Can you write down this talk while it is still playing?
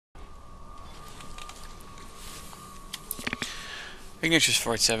Ignatius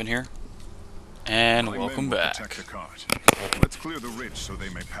 47 here, and My welcome men will back. protect the cart. Let's clear the ridge so they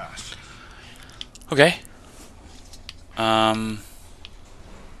may pass. Okay.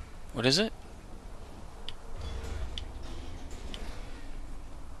 What is it?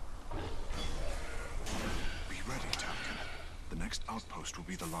 Be ready, Duncan. The next outpost will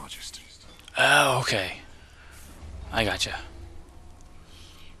be the largest. Oh, okay. I gotcha.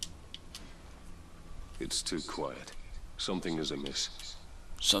 It's too quiet. Something is amiss.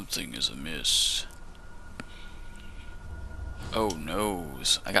 Something is amiss. Oh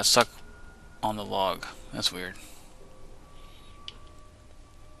noes. I got stuck on the log. That's weird.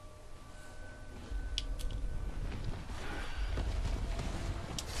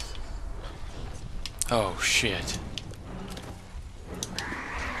 Oh shit.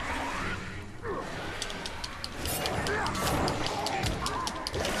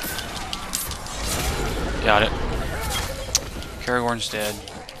 Got it. Caragorn's dead.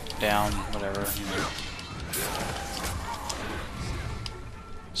 Down, whatever, you know.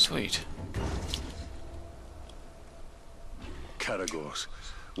 Sweet. Caragors.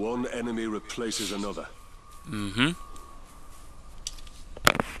 One enemy replaces another. Mm-hmm.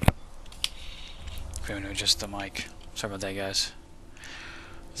 Okay, I'm gonna adjust the mic. Sorry about that, guys.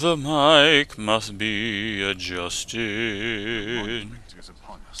 The mic must be adjusted. Monument is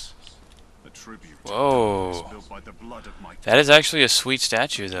upon us. A tribute to Whoa. darkness built by the blood of my That is actually a sweet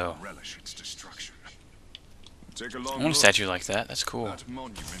statue, though. relish its destruction. Take a long I want a look. statue like that. That's cool. That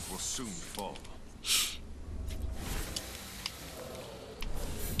monument will soon fall.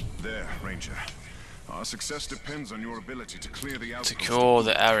 There, Ranger. Our success depends on your ability to clear the outpost. Secure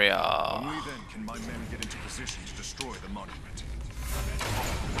the area. Only then can my men get into position to destroy the monument.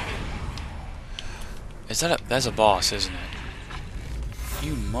 Is that a... That's a boss, isn't it?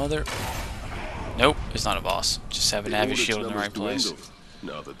 You mother... Nope, it's not a boss. Just happen to have your All its shield in the numbers right place. dwindle,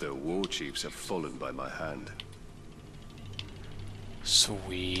 now that their war chiefs have fallen by my hand.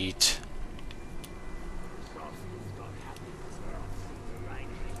 Sweet.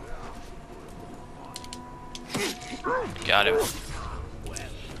 Got him.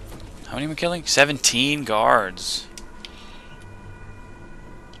 How many am I killing? 17 guards.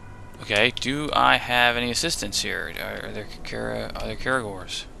 Okay, do I have any assistants here? Are there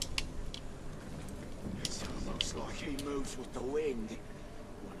Caragors? It's almost like he moves with the wind.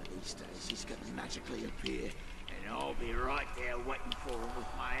 One of these days he's gonna magically appear, and I'll be right there waiting for him with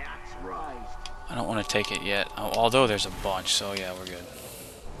my axe raised. I don't want to take it yet, although there's a bunch, so yeah, we're good.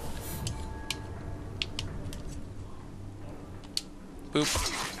 Boop.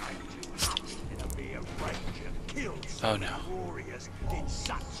 It'll be a ranger killed Oh no. warriors in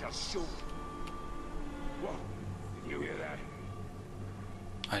such a short. What? Did you hear that?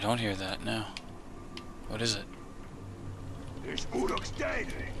 I don't hear that, no. What is it? This Mordor's dead.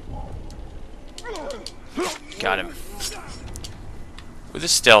 Got him. With a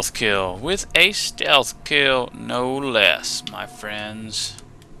stealth kill. With a stealth kill, no less, my friends.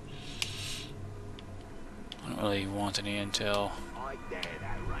 I don't really want any intel. I dare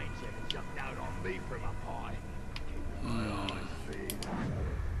that ranger to jump out on me from up high.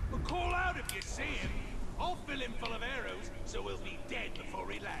 But call out if you see him. I'll fill him full of arrows, so he'll be dead before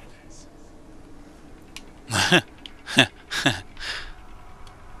he lands.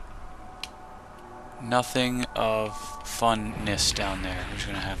 Nothing of funness down there. We're just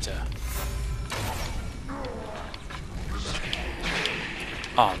gonna have to...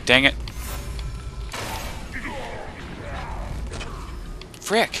 Oh, dang it.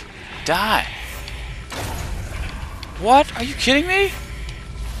 Frick! Die! What? Are you kidding me?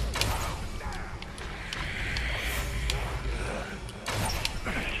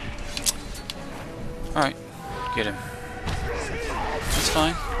 Alright, get him. That's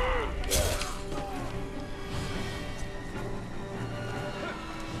fine.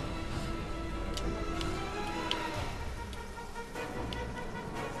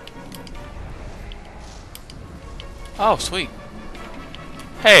 Oh, sweet.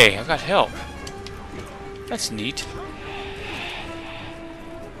 Hey, I got help. That's neat.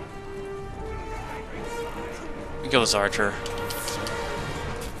 We kill this archer.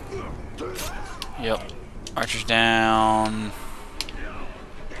 Yep. Archer's down.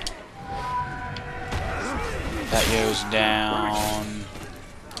 That goes down.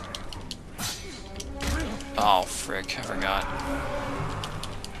 Oh, frick. I forgot.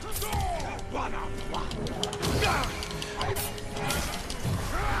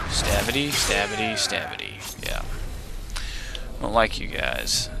 Stabbity, stabbity, stabbity. Yeah. Don't like you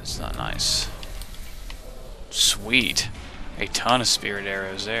guys. It's not nice. Sweet. A ton of spirit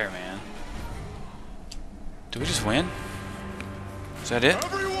arrows there, man. Did we just win? Is that it?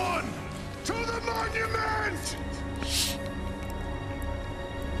 Everyone, to the monument!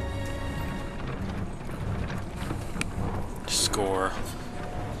 Score.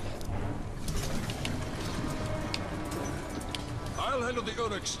 I'll handle the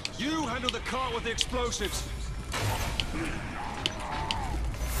Onyx. You handle the cart with the explosives.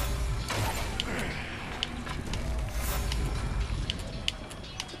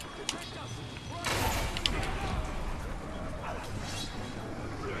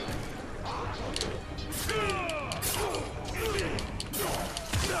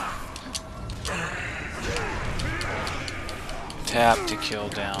 Tap to kill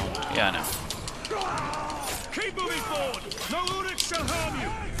down. Yeah, I know. Keep moving forward. No Onyx shall harm you.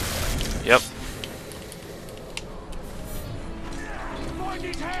 Yep. Find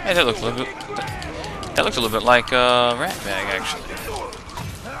his hand. Hey, that looked a little bit. That looked a little bit like rat bag, actually.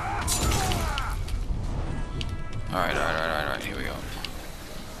 All right. Here we go.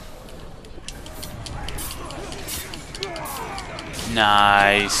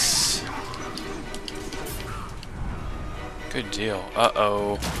 Nice. Good deal.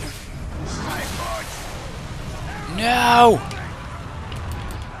 Uh-oh. No!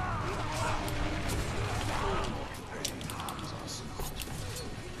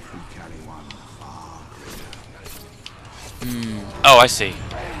 Oh, I see.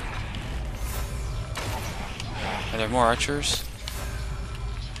 Are there more archers?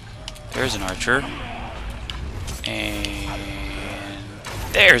 There's an archer. And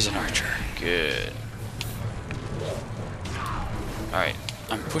there's an archer. Good. Alright.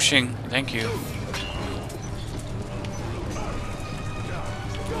 I'm pushing. Thank you.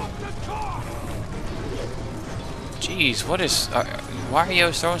 Jeez, what is... why are you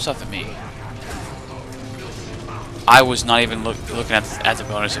always throwing stuff at me? I was not even looking at the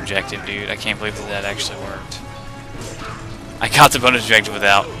bonus objective, dude. I can't believe that actually worked. I got the bonus objective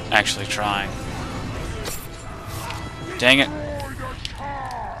without actually trying. Dang it.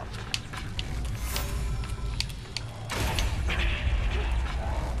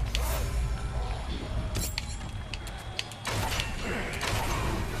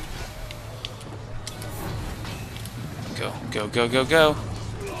 Go.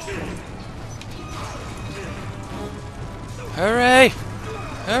 Hooray!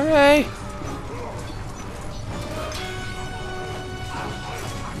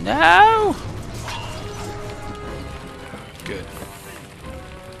 No! Good.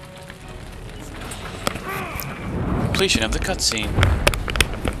 Completion of the cutscene.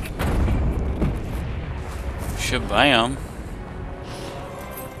 Shabam.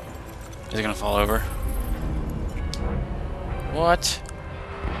 Is it gonna fall over? What?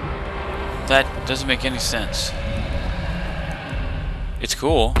 That doesn't make any sense. It's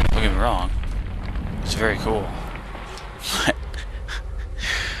cool, don't get me wrong. It's very cool.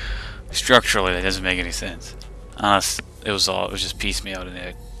 Structurally, that doesn't make any sense. Unless it was just piecemeal,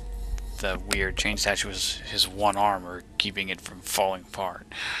 and the weird chain statue was his one arm, or keeping it from falling apart.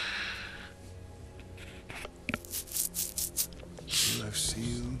 I've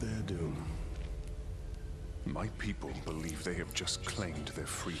sealed their doom. My people believe they have just claimed their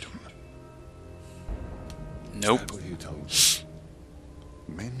freedom. Nope. Is that what you told me?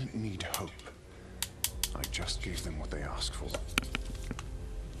 Men need hope. I just gave them what they asked for.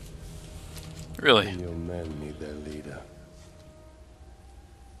 Really? And your men need their leader.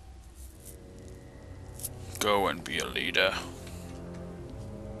 Go and be a leader.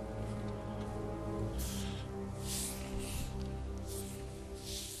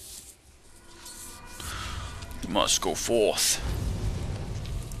 You must go forth.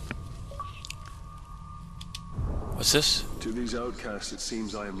 What's this? To these outcasts, it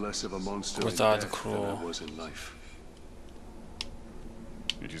seems I am less of a monster What in are the death cruel? than I was in life.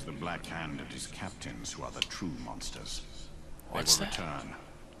 It is the Black Hand and his captains who are the true monsters. What's They will that? return,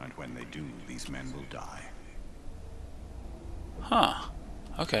 and when they do, these men will die. Huh.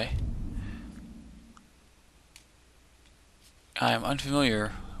 Okay. I am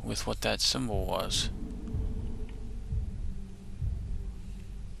unfamiliar with what that symbol was.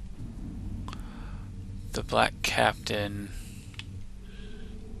 The Black Captain.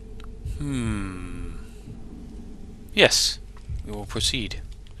 Yes. We will proceed.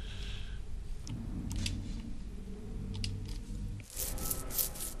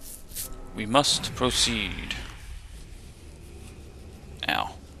 We must proceed.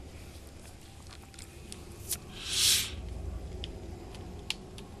 Ow.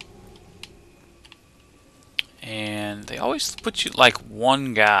 And they always put you like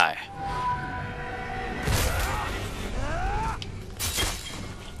one guy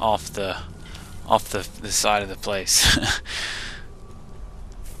off the side of the place.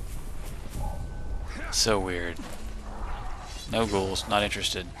 So weird. No ghouls, not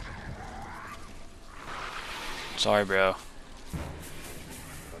interested. Sorry, bro.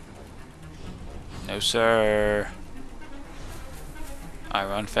 No, sir. I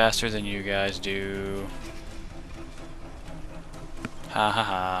run faster than you guys do. Ha ha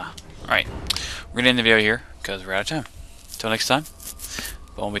ha. Alright. We're gonna end the video here, because we're out of time. Until next time,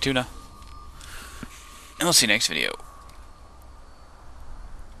 won't be tuna. And we'll see you next video.